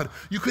and God.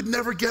 You could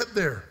never get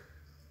there.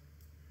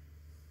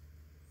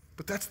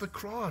 But that's the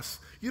cross.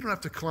 You don't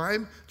have to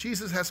climb.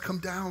 Jesus has come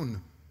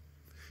down.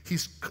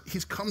 He's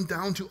come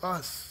down to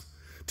us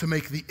to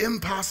make the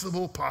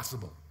impossible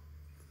possible.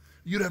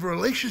 You'd have a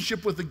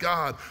relationship with the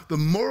God, the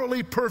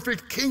morally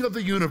perfect King of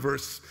the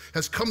universe,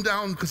 has come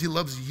down because he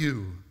loves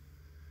you.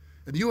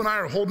 And you and I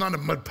are holding on to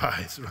mud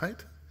pies,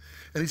 right?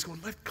 And he's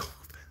going, let go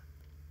of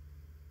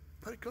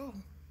that. Let it go.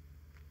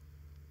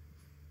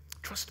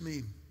 Trust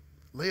me.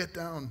 Lay it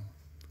down.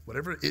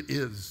 Whatever it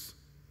is.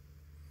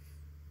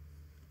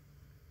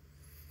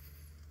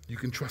 You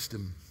can trust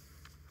him.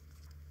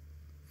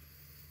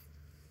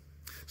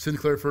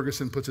 Sinclair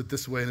Ferguson puts it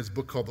this way in his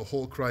book called The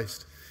Whole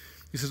Christ.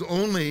 He says,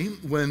 only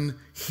when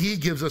he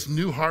gives us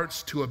new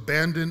hearts to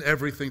abandon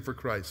everything for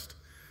Christ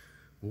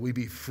will we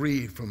be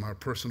free from our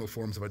personal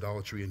forms of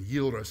idolatry and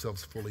yield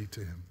ourselves fully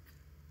to him.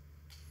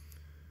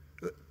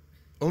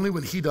 Only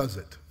when he does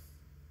it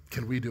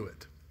can we do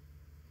it.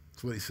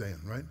 That's what he's saying,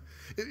 right?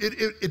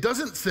 It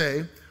doesn't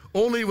say,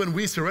 only when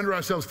we surrender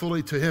ourselves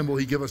fully to him will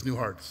he give us new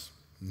hearts.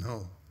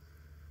 No.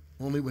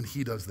 Only when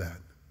he does that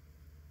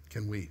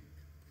can we.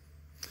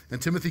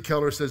 And Timothy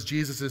Keller says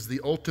Jesus is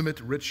the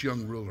ultimate rich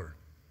young ruler.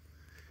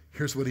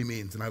 Here's what he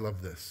means, and I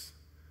love this.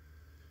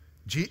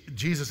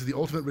 Jesus is the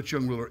ultimate rich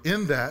young ruler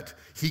in that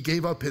he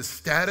gave up his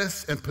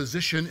status and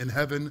position in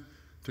heaven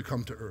to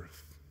come to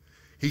earth.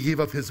 He gave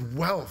up his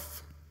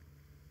wealth,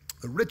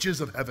 the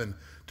riches of heaven,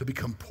 to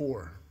become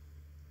poor.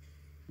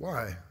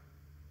 Why?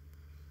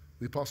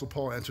 The Apostle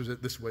Paul answers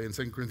it this way in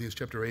 2 Corinthians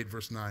chapter 8,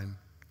 verse 9.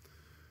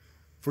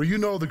 For you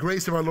know the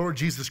grace of our Lord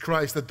Jesus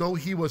Christ, that though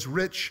he was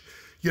rich,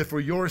 yet for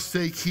your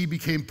sake he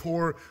became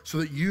poor, so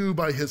that you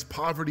by his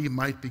poverty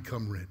might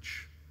become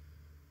rich.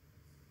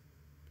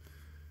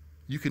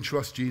 You can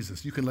trust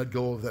Jesus. You can let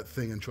go of that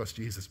thing and trust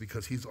Jesus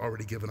because he's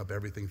already given up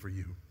everything for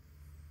you.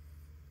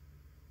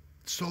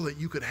 So that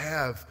you could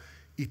have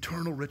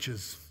eternal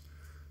riches,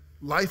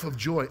 life of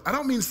joy. I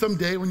don't mean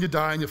someday when you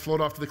die and you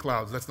float off to the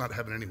clouds. That's not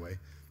heaven anyway.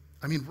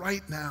 I mean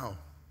right now.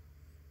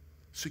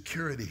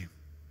 Security,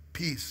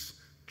 peace,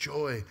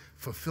 joy,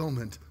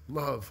 fulfillment,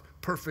 love,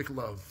 perfect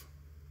love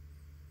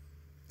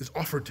is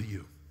offered to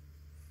you.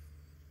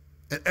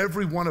 And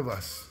every one of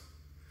us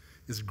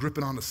is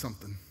gripping onto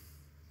something.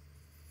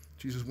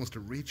 Jesus wants to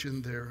reach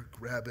in there,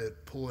 grab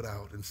it, pull it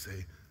out, and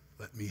say,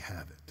 let me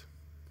have it.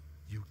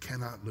 You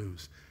cannot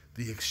lose.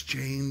 The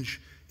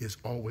exchange is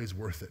always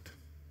worth it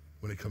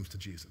when it comes to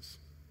Jesus.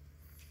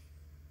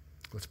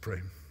 Let's pray.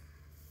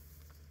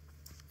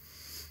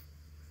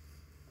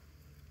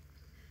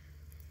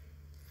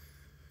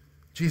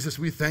 Jesus,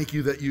 we thank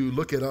you that you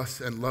look at us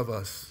and love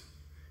us,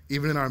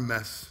 even in our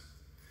mess,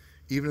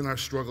 even in our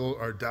struggle,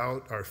 our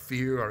doubt, our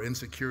fear, our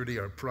insecurity,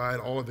 our pride,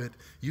 all of it.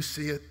 You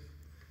see it,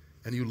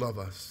 and you love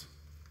us.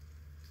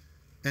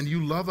 And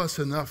you love us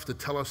enough to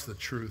tell us the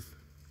truth.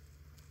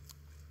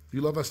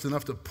 You love us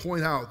enough to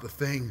point out the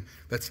thing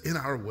that's in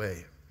our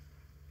way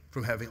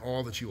from having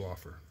all that you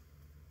offer.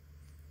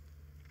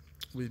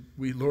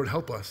 We, Lord,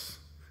 help us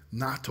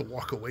not to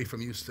walk away from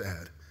you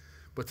sad,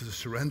 but to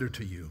surrender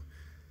to you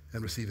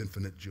and receive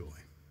infinite joy.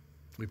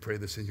 We pray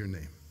this in your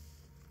name.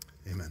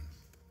 Amen.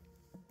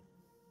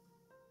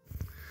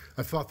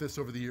 I've thought this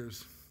over the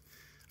years.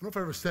 I don't know if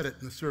I ever said it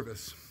in the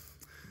service,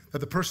 that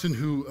the person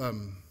who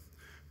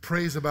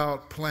prays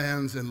about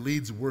plans and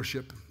leads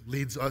worship,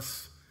 leads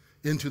us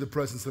into the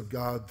presence of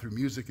God through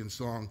music and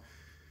song,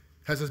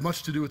 has as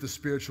much to do with the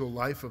spiritual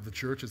life of the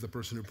church as the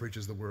person who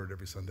preaches the word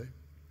every Sunday.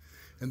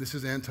 And this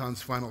is Anton's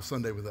final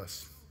Sunday with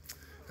us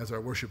as our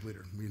worship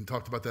leader. We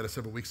talked about that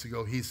several weeks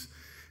ago. He's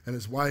and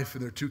his wife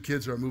and their 2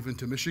 kids are moving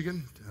to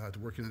Michigan to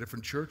work in a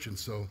different church, and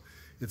so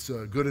it's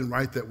good and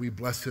right that we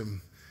bless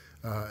him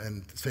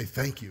and say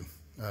thank you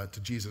to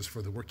Jesus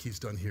for the work he's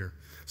done here.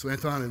 So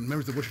Anton and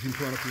members of the worship team,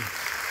 come on up here.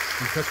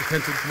 And Pastor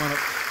Stetson, come on up.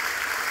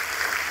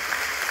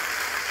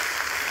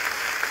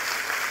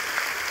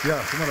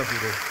 Yeah, come on up here,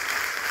 Dave.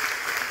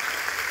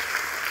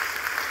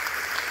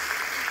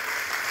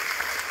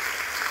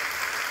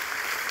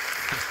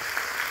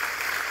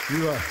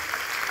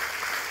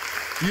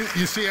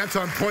 You see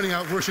Anton pointing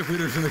out worship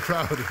leaders in the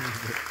crowd.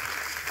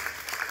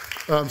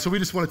 So we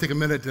just want to take a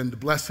minute and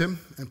bless him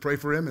and pray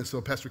for him. And so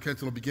Pastor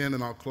Kenton will begin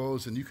and I'll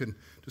close, and you can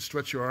just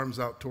stretch your arms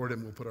out toward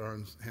him. We'll put our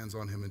hands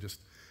on him and just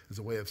as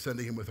a way of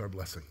sending him with our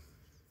blessing.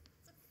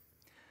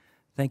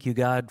 Thank you,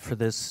 God, for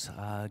this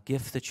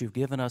gift that you've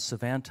given us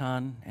of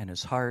Anton and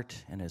his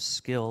heart and his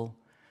skill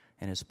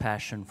and his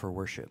passion for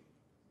worship.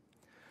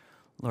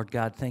 Lord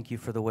God, thank you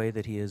for the way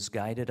that he has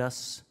guided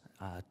us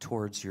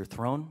towards your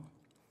throne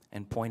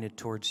and pointed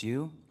towards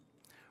you,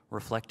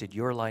 reflected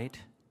your light.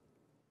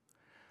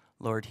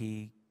 Lord,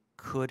 he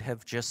could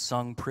have just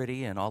sung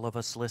pretty and all of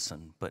us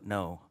listened, but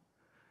no,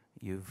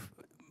 you've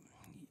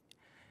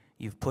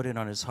put it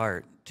on his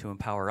heart to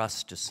empower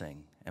us to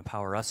sing,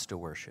 empower us to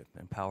worship,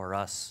 empower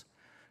us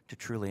to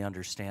truly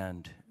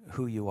understand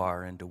who you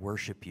are and to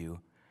worship you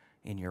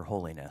in your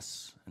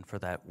holiness. And for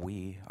that,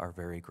 we are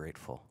very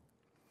grateful.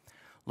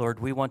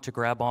 Lord, we want to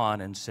grab on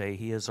and say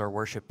he is our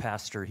worship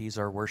pastor, he's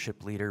our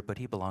worship leader, but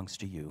he belongs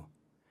to you.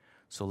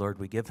 So, Lord,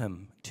 we give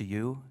him to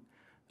you,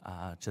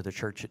 to the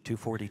church at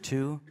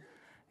 242,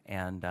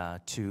 and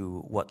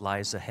to what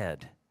lies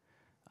ahead,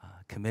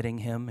 committing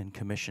him and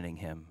commissioning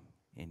him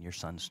in your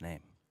Son's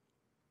name.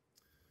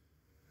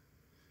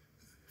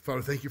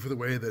 Father, thank you for the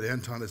way that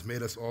Anton has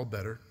made us all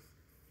better,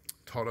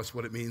 taught us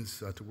what it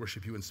means to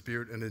worship you in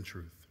spirit and in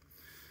truth.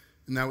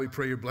 And now we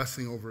pray your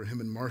blessing over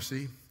him and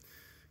Marcy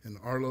and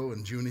Arlo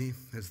and Junie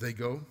as they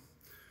go.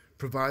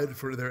 Provide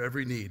for their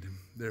every need,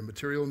 their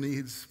material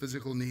needs,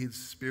 physical needs,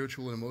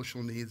 spiritual and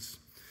emotional needs.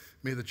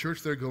 May the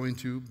church they're going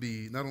to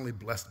be not only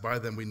blessed by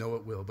them, we know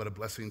it will, but a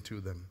blessing to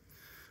them.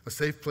 A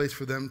safe place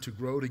for them to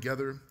grow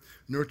together,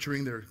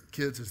 nurturing their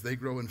kids as they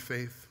grow in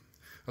faith.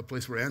 A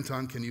place where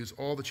Anton can use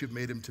all that you've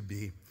made him to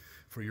be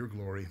for your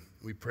glory.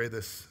 We pray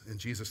this in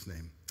Jesus'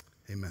 name.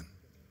 Amen.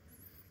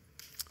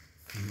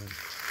 Amen.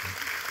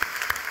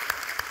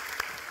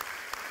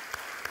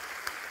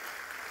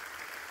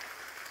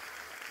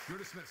 You're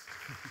dismissed.